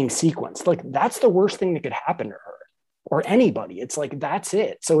opening sequence. Like that's the worst thing that could happen to her or anybody. It's like, that's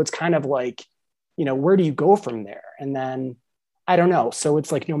it. So it's kind of like, where do you go from there? And then I don't know. So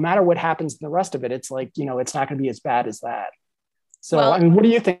it's like, no matter what happens in the rest of it, it's like, it's not going to be as bad as that. So, Well, I mean, what do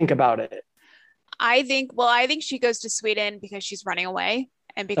you think about it? I think she goes to Sweden because she's running away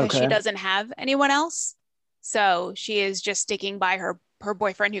and because she Okay. doesn't have anyone else. So she is just sticking by her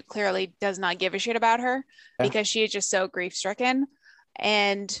boyfriend, who clearly does not give a shit about her Yeah. because she is just so grief stricken.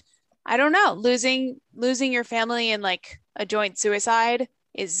 And I don't know, losing your family in like a joint suicide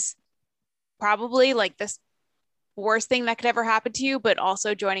is probably like this worst thing that could ever happen to you, but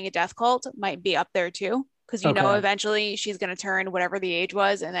also joining a death cult might be up there too. Because Okay. eventually she's going to turn whatever the age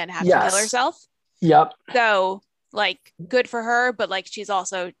was and then have to kill Yes. herself. Yep. So like good for her, but like she's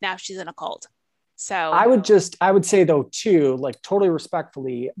in a cult. So I would say though too, like totally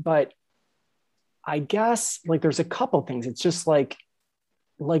respectfully, but I guess like there's a couple things. It's just like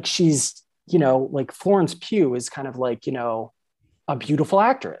she's, like Florence Pugh is kind of like, a beautiful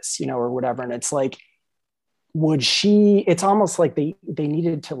actress, or whatever. And it's like, it's almost like they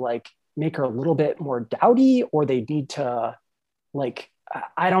needed to like make her a little bit more dowdy, or they need to like,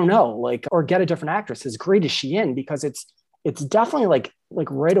 I don't know, like, or get a different actress. As great as she in, because it's definitely like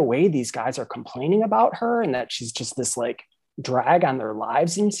right away, these guys are complaining about her and that she's just this like drag on their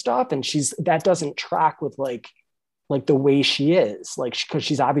lives and stuff. And that doesn't track with like the way she is, like, because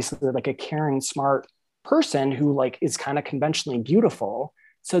she's obviously like a caring, smart person who like is kind of conventionally beautiful.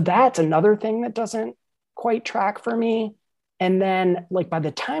 So that's another thing that doesn't quite track for me. And then like by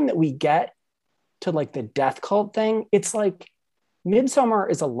the time that we get to like the death cult thing, it's like Midsummer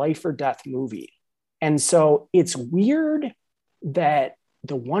is a life or death movie. And so it's weird that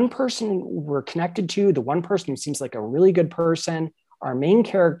the one person we're connected to, the one person who seems like a really good person, our main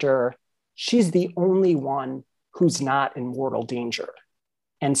character, she's the only one who's not in mortal danger.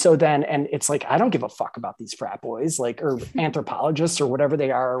 And so then, and it's like, I don't give a fuck about these frat boys, like, or anthropologists or whatever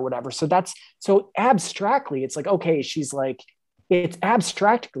they are or whatever. So abstractly, it's like, okay, she's like, it's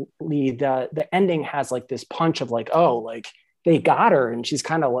abstractly, the ending has like this punch of like, oh, like they got her. And she's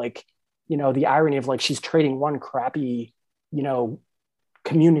kind of like, the irony of like, she's trading one crappy,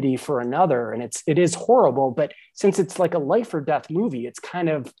 community for another. And it is horrible, but since it's like a life or death movie, it's kind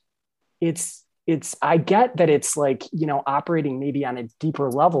of, I get that it's like, operating maybe on a deeper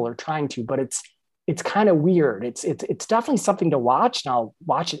level or trying to, but it's kind of weird. It's definitely something to watch, and I'll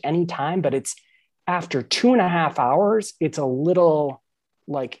watch it anytime, but it's after 2.5 hours, it's a little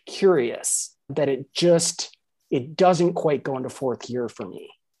like curious that it doesn't quite go into fourth gear for me.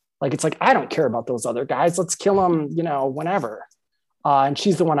 Like, it's like, I don't care about those other guys. Let's kill them, whenever. And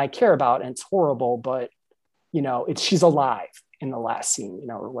she's the one I care about, and it's horrible, but she's alive in the last scene,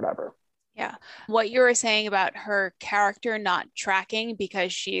 or whatever. yeah, what you were saying about her character not tracking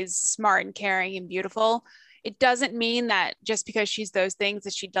because she's smart and caring and beautiful, it doesn't mean that just because she's those things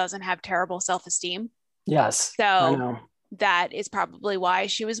that she doesn't have terrible self-esteem. Yes, I So know. that is probably why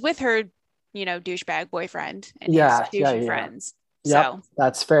she was with her, douchebag boyfriend and his Yeah, yeah, douchey yeah. friends. Yep, So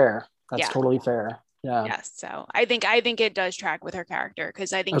that's fair. That's yeah, totally fair. Yeah. yes. So I think it does track with her character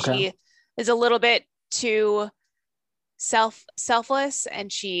because I think Okay. she is a little bit too selfless,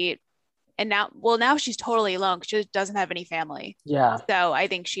 and now she's totally alone because she doesn't have any family. Yeah. So I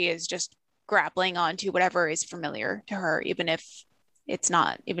think she is just grappling onto whatever is familiar to her, even if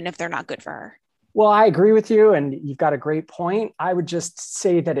they're not good for her. Well, I agree with you, and you've got a great point. I would just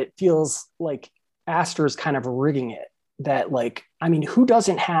say that it feels like Astor's kind of rigging it. That, like, I mean, who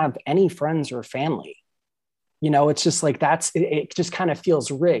doesn't have any friends or family? It's just like it just kind of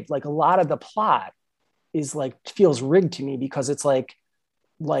feels rigged. Like a lot of the plot is like feels rigged to me because it's like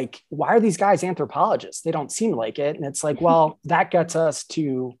why are these guys anthropologists? They don't seem like it. And it's like, well, that gets us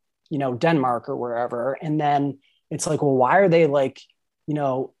to, Denmark or wherever. And then it's like, well, why are they like,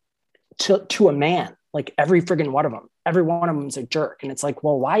 to a man, like every friggin' one of them, every one of them is a jerk. And it's like,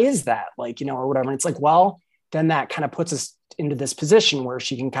 well, why is that? Like, or whatever. And it's like, well, then that kind of puts us into this position where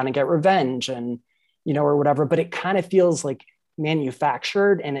she can kind of get revenge and, or whatever. But it kind of feels like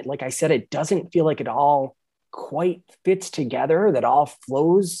manufactured. And it, like I said, it doesn't feel like it all quite fits together, that all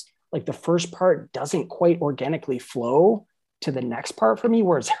flows. Like the first part doesn't quite organically flow to the next part for me.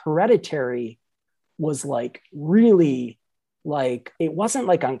 Whereas Hereditary was like really, like, it wasn't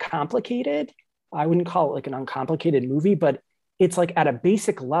like uncomplicated. I wouldn't call it like an uncomplicated movie, but it's like at a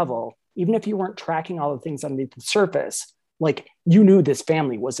basic level, even if you weren't tracking all the things underneath the surface, like you knew this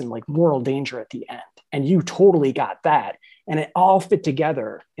family was in like moral danger at the end, and you totally got that. And it all fit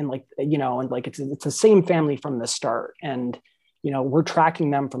together in like, and like it's the same family from the start. And, we're tracking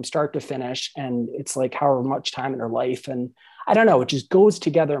them from start to finish. And it's like however much time in their life. And I don't know, it just goes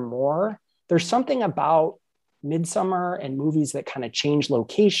together more. There's something about Midsummer and movies that kind of change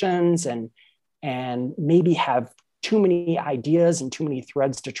locations and maybe have too many ideas and too many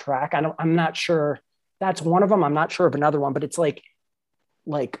threads to track. I'm not sure that's one of them. I'm not sure of another one, but it's like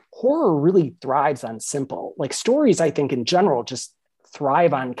horror really thrives on simple, like stories. I think in general just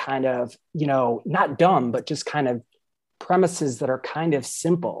thrive on kind of, not dumb, but just kind of premises that are kind of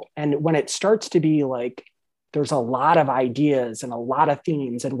simple. And when it starts to be like, there's a lot of ideas and a lot of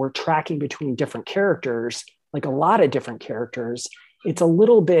themes, and we're tracking between different characters, like a lot of different characters, it's a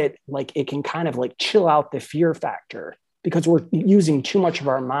little bit like it can kind of like chill out the fear factor because we're using too much of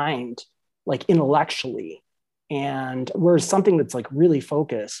our mind, like intellectually. And whereas something that's like really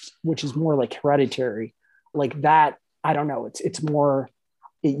focused, which is more like Hereditary, like that, I don't know, it's more,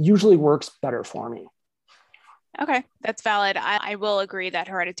 it usually works better for me. Okay, that's valid. I will agree that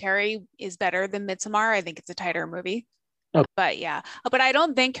Hereditary is better than Midsommar. I think it's a tighter movie. Okay. But yeah, but I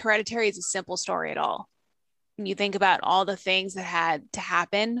don't think Hereditary is a simple story at all. When you think about all the things that had to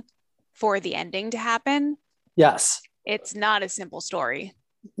happen for the ending to happen, Yes. it's not a simple story.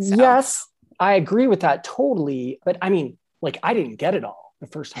 So. Yes, I agree with that totally. But I mean, like, I didn't get it all the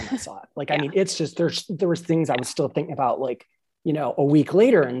first time I saw it. Like, yeah. I mean, it's just, there was things I was still thinking about, like, a week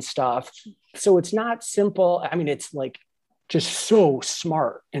later and stuff. So it's not simple. I mean, it's like just so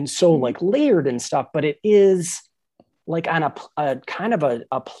smart and so like layered and stuff, but it is like on a kind of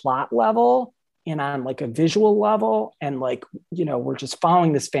a plot level and on like a visual level. And like, we're just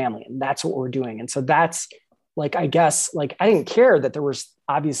following this family and that's what we're doing. And so that's like, I guess, like, I didn't care that there was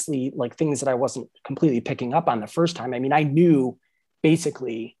obviously like things that I wasn't completely picking up on the first time. I mean, I knew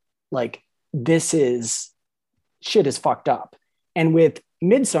basically like shit is fucked up. And with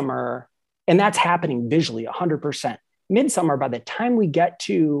Midsummer, and that's happening visually 100%. Midsummer, by the time we get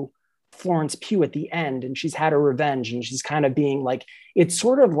to Florence Pugh at the end and she's had her revenge and she's kind of being like, it's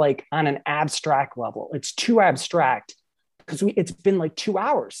sort of like on an abstract level. It's too abstract because it's been like 2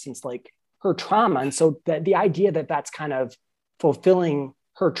 hours since like her trauma. And so the idea that that's kind of fulfilling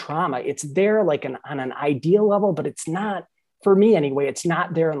her trauma, it's there like on an ideal level, but it's not, for me anyway, it's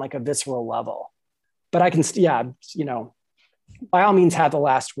not there on like a visceral level. But I can, by all means have the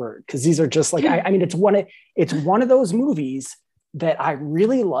last word, because these are just like, I mean, it's one of those movies that I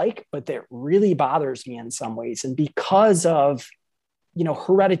really like, but that really bothers me in some ways. And because of,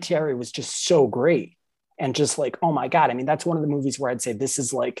 Hereditary was just so great and just like, oh my God. I mean, that's one of the movies where I'd say this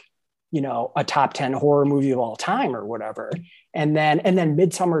is like, a top 10 horror movie of all time or whatever. And then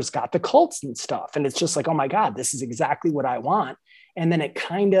Midsummer's got the cults and stuff. And it's just like, oh my God, this is exactly what I want. And then it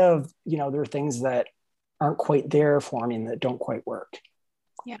kind of, there are things that aren't quite there for me and that don't quite work.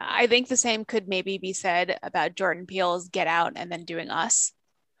 Yeah, I think the same could maybe be said about Jordan Peele's Get Out and then doing Us,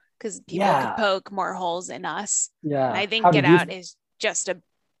 because people could poke more holes in Us. Yeah. And I think Get Out is just a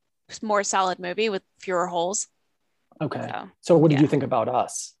more solid movie with fewer holes. Okay. So what did you think about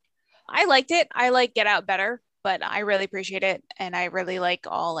Us? I liked it. I like Get Out better, but I really appreciate it. And I really like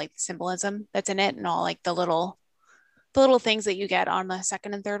all like the symbolism that's in it and all like the little things that you get on the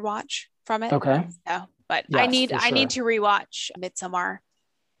second and third watch from it. Okay. So, but yes, I need to rewatch Midsommar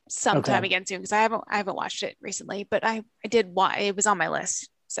sometime again soon, because I haven't watched it recently, but I did watch, it was on my list.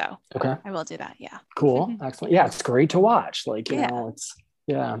 So I will do that. Yeah. Cool. Excellent. Yeah. It's great to watch. Like, it's,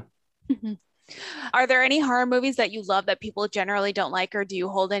 yeah. Mhm. Are there any horror movies that you love that people generally don't like, or do you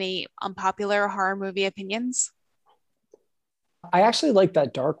hold any unpopular horror movie opinions? I actually like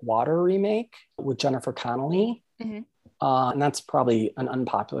that Dark Water remake with Jennifer Connelly. Mhm. And that's probably an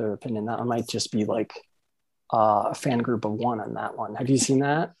unpopular opinion. That might just be like a fan group of one on that one. Have you seen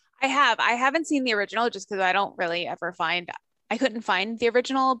that? I have. I haven't seen the original just because I don't really ever find, I couldn't find the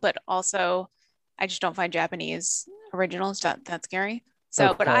original, but also I just don't find Japanese originals that scary.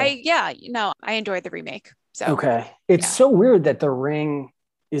 So, but Okay. yeah, I enjoyed the remake. So, Okay. It's yeah. so weird that The Ring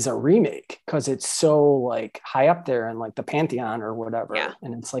is a remake because it's so like high up there in like the pantheon or Yeah. whatever.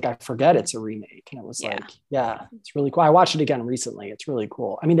 And it's like I forget it's a remake. And it was Yeah. like, yeah, it's really cool. I watched it again recently. It's really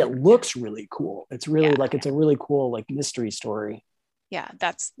cool. I mean, it Yeah. looks really cool. It's really Yeah. like it's a really cool like mystery story.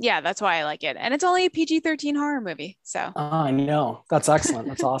 That's why I like it. And it's only a PG-13 horror movie. So, I know. That's excellent.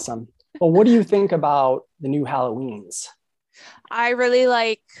 That's awesome. Well, what do you think about the new Halloweens? I really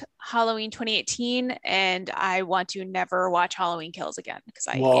like Halloween 2018, and I want to never watch Halloween Kills again because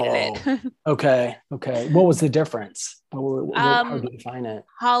I hated Whoa. it. Okay. Okay. What was the difference? How um, do you define it?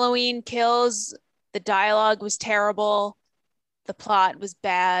 Halloween Kills, the dialogue was terrible, the plot was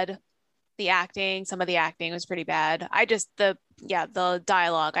bad, some of the acting was pretty bad. The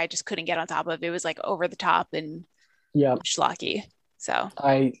dialogue I just couldn't get on top of. It was like over the top and Yeah. schlocky. So,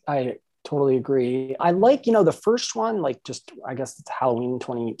 I totally agree. I like, the first one, like just I guess it's Halloween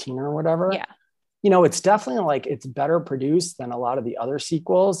 2018 or whatever. yeah. It's definitely like it's better produced than a lot of the other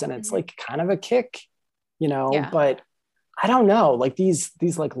sequels. And it's Mhm. like kind of a kick, Yeah. but I don't know, like these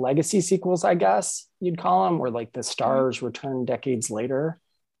like legacy sequels, I guess you'd call them, where like the Mhm. stars return decades later.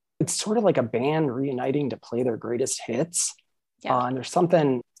 It's sort of like a band reuniting to play their greatest hits. Yeah. And there's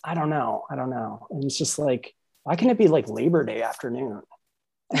something, I don't know. And it's just like, why can't it be like Labor Day afternoon?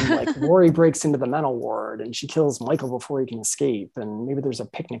 And like Lori breaks into the mental ward and she kills Michael before he can escape. And maybe there's a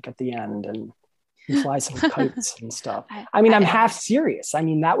picnic at the end and he flies some kites and stuff. I, I mean, I'm I, half serious. I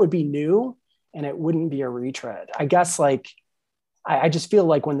mean, that would be new and it wouldn't be a retread. I guess like I just feel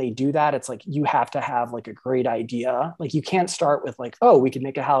like when they do that, it's like you have to have like a great idea. Like you can't start with like, oh, we could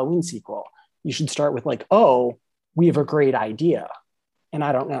make a Halloween sequel. You should start with like, oh, we have a great idea. And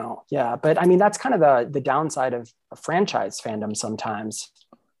I don't know. Yeah. But I mean, that's kind of the downside of a franchise fandom sometimes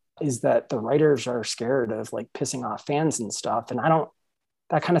is that the writers are scared of like pissing off fans and stuff. And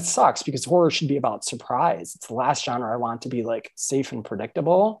that kind of sucks because horror should be about surprise. It's the last genre I want to be like safe and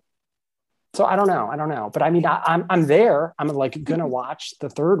predictable. So I don't know. But I mean, I'm there. I'm like gonna watch the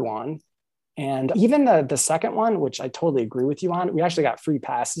third one, and even the second one, which I totally agree with you on. We actually got free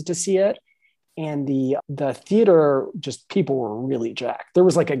passes to see it, and the theater just people were really jacked. There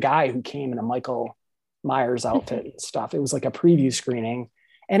was like a guy who came in a Michael Myers outfit and stuff. It was like a preview screening,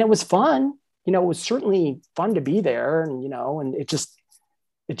 and it was fun. It was certainly fun to be there, and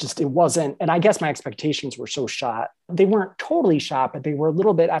it wasn't. And I guess my expectations were so shot. They weren't totally shot, but they were a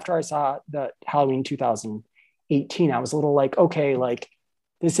little bit. After I saw the Halloween 2018, I was a little like, okay, like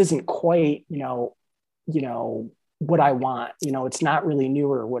this isn't quite, what I want. It's not really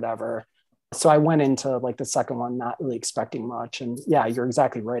new or whatever. So I went into like the second one not really expecting much. And yeah, you're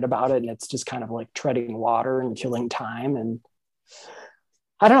exactly right about it. And it's just kind of like treading water and killing time. And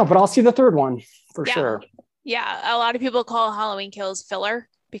I don't know, but I'll see the third one for yeah. sure. Yeah. A lot of people call Halloween Kills filler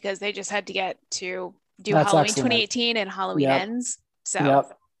because they just had to get to do That's Halloween excellent. 2018 and Halloween Yep. Ends. So, Yep.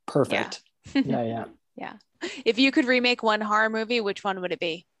 yeah. Perfect. Yeah. Yeah. Yeah. If you could remake one horror movie, which one would it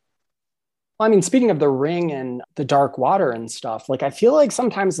be? Well, I mean, speaking of the ring and the dark water and stuff, like I feel like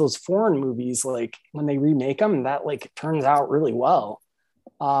sometimes those foreign movies, like when they remake them, that like turns out really well.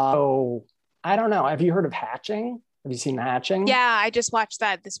 So I don't know. Have you heard of Hatching? Have you seen Hatching? Yeah, I just watched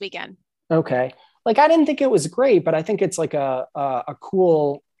that this weekend. Okay. Like I didn't think it was great, but I think it's like a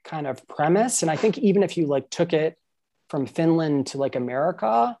cool kind of premise. And I think even if you like took it from Finland to like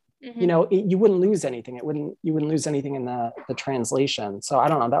America, Mhm. you wouldn't lose anything. You wouldn't lose anything in the translation. So I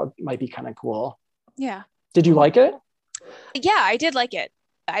don't know. Might be kind of cool. Yeah. Did you like it? Yeah, I did like it.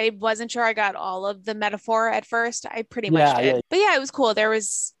 I wasn't sure I got all of the metaphor at first. I pretty much Yeah. did. Yeah. But yeah, it was cool. There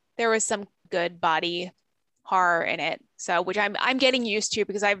was some good body horror in it. So, which I'm getting used to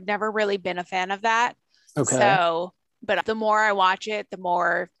because I've never really been a fan of that. Okay. So, but the more I watch it, the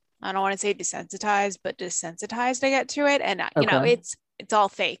more I don't want to say desensitized, but desensitized I get to it. And Okay. it's all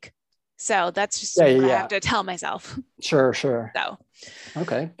fake. So that's just Yeah. Yeah. what I Yeah. have to tell myself. Sure. Sure. So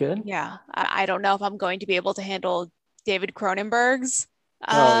Okay. Good. yeah, I don't know if I'm going to be able to handle David Cronenberg's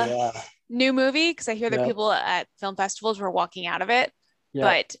Oh uh yeah. new movie because I hear that Yep. people at film festivals were walking out of it. Yep.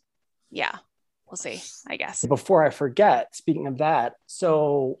 But yeah, we'll see, I guess. Before I forget, speaking of that,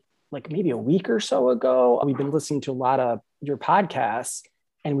 so like maybe a week or so ago, we've been listening to a lot of your podcasts.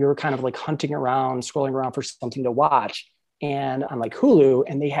 and we were kind of like hunting around, scrolling around for something to watch. And on like Hulu,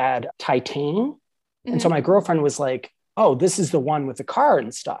 and they had Titan. And so my girlfriend was like, oh, this is the one with the car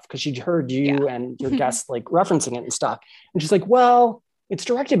and stuff, because she'd heard you and your guests like referencing it and stuff. And she's like, well, it's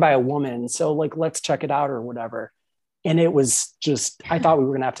directed by a woman, so like, let's check it out or whatever. And it was just, I thought we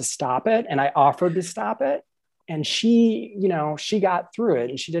were going to have to stop it. And I offered to stop it. And she, you know, she got through it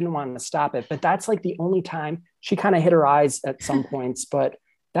and she didn't want to stop it. But that's like the only time. She kind of hid her eyes at some points, but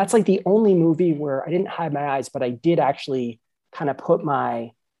that's like the only movie where I didn't hide my eyes, but I did actually kind of put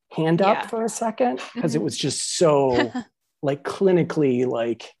my hand up for a second, because it was just so like clinically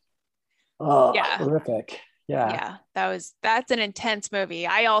like horrific. Yeah, that's an intense movie.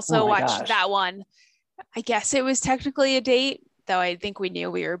 I also watched that one. I guess it was technically a date, though I think we knew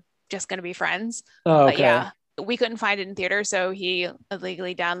we were just going to be friends. But yeah, we couldn't find it in theater, so he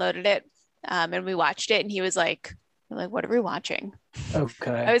illegally downloaded it, and we watched it, and he was like, what are we watching?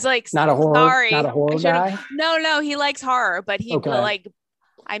 Okay. I was like, not a horror, sorry, not a horror guy. No, he likes horror, but he like,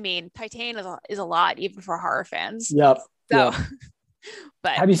 I mean, Titan is a lot even for horror fans. Yep. So,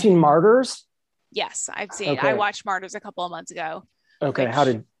 but have you seen Martyrs? Yes, I've seen. I watched Martyrs a couple of months ago. Okay, how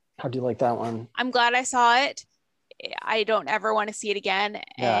do you like that one? I'm glad I saw it. I don't ever want to see it again.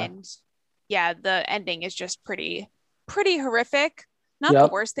 And yeah, the ending is just pretty horrific. Not the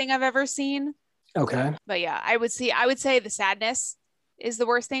worst thing I've ever seen. Okay. But yeah, I would say the sadness is the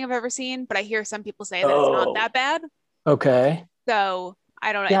worst thing I've ever seen, but I hear some people say that it's not that bad. Okay. So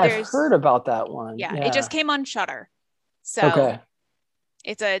I don't know. Yeah, I've heard about that one. Yeah, it just came on Shudder. So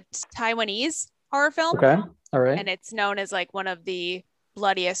it's a Taiwanese horror film. Okay. All right. And it's known as like one of the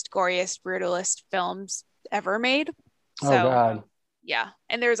bloodiest, goriest, brutalist films ever made. So, God. Yeah.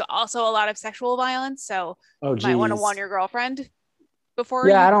 And there's also a lot of sexual violence. So you might want to warn your girlfriend before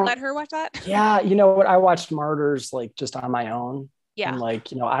you let her watch that. Yeah. You know what? I watched Martyrs like just on my own. Yeah. And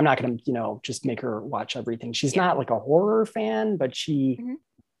like, you know, I'm not going to, you know, just make her watch everything. She's not like a horror fan, but she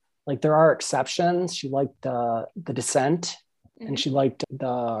like, there are exceptions. She liked the Descent and she liked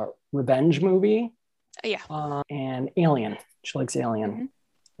the Revenge movie. And Alien. She likes Alien.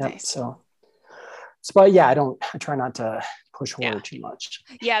 Yep. Nice. So, but yeah, I try not to push horror too much.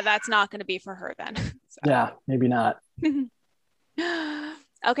 Yeah, that's not going to be for her then. So. Yeah, maybe not.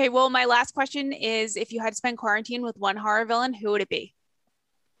 Okay, well, my last question is, if you had to spend quarantine with one horror villain, who would it be?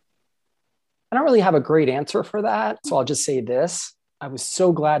 I don't really have a great answer for that. So I'll just say this. I was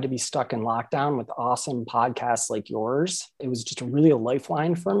so glad to be stuck in lockdown with awesome podcasts like yours. It was just really a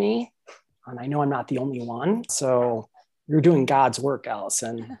lifeline for me. And I know I'm not the only one. So you're doing God's work,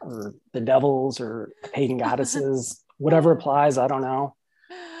 Allison, or the devils or pagan goddesses, whatever applies. I don't know.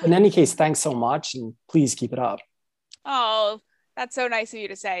 In any case, thanks so much. And please keep it up. Oh, that's so nice of you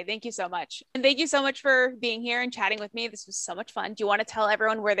to say. Thank you so much. And thank you so much for being here and chatting with me. This was so much fun. Do you want to tell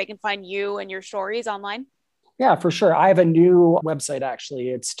everyone where they can find you and your stories online? Yeah, for sure. I have a new website, actually.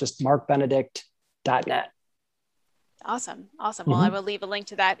 It's just markbenedict.net. Awesome. Well, I will leave a link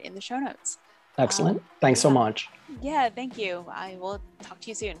to that in the show notes. Excellent. Thanks so much. Yeah, thank you. I will talk to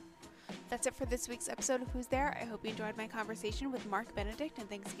you soon. That's it for this week's episode of Who's There. I hope you enjoyed my conversation with Mark Benedict, and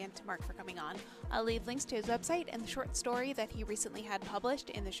thanks again to Mark for coming on. I'll leave links to his website and the short story that he recently had published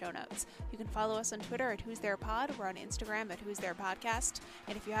in the show notes. You can follow us on Twitter at Who's There Pod. We're on Instagram at Who's There Podcast.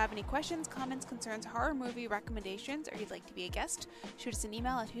 And if you have any questions, comments, concerns, horror movie recommendations, or you'd like to be a guest, shoot us an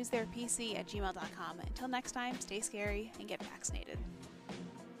email at who'stherepc@gmail.com. Until next time, stay scary and get vaccinated.